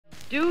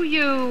Do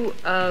you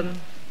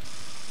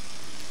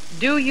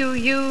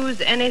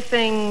use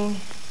anything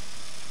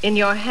in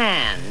your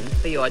hand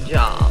for your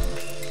job?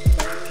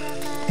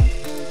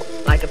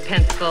 Like a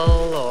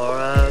pencil or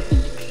a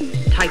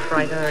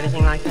typewriter or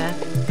anything like that?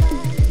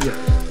 Yes.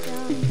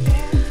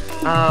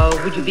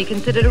 Would you be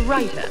considered a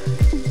writer?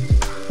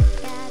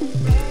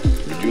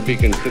 Would you be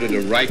considered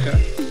a writer?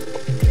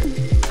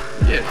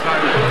 Yes, I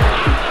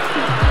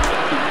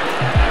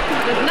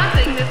There's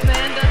nothing this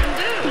man doesn't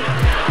do.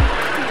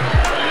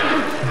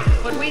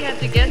 What we have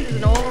to guess is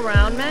an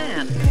all-around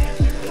man.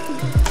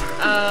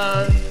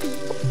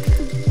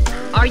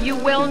 Are you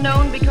well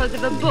known because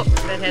of a book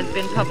that has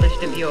been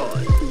published of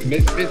yours?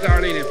 Miss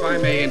Arlene, if I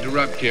may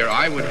interrupt here,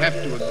 I would have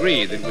to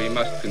agree that we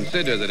must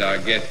consider that our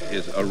guest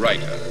is a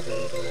writer.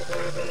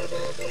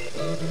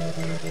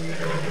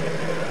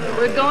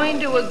 We're going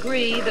to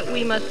agree that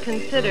we must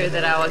consider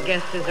that our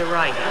guest is a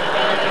writer.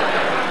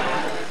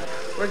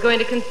 We're going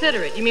to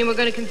consider it. You mean we're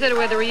going to consider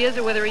whether he is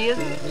or whether he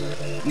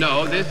isn't?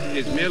 No, this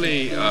is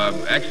merely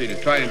actually to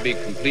try and be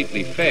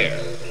completely fair.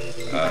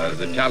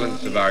 The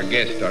talents of our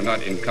guest are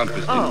not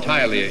encompassed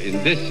entirely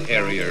in this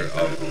area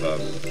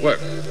of work.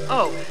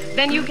 Oh,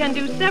 then you can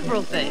do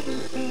several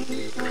things.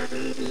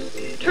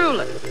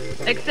 Truly,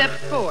 except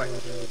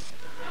sports.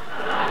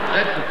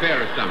 That's a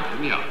fair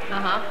assumption, yeah.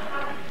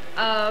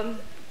 Uh-huh.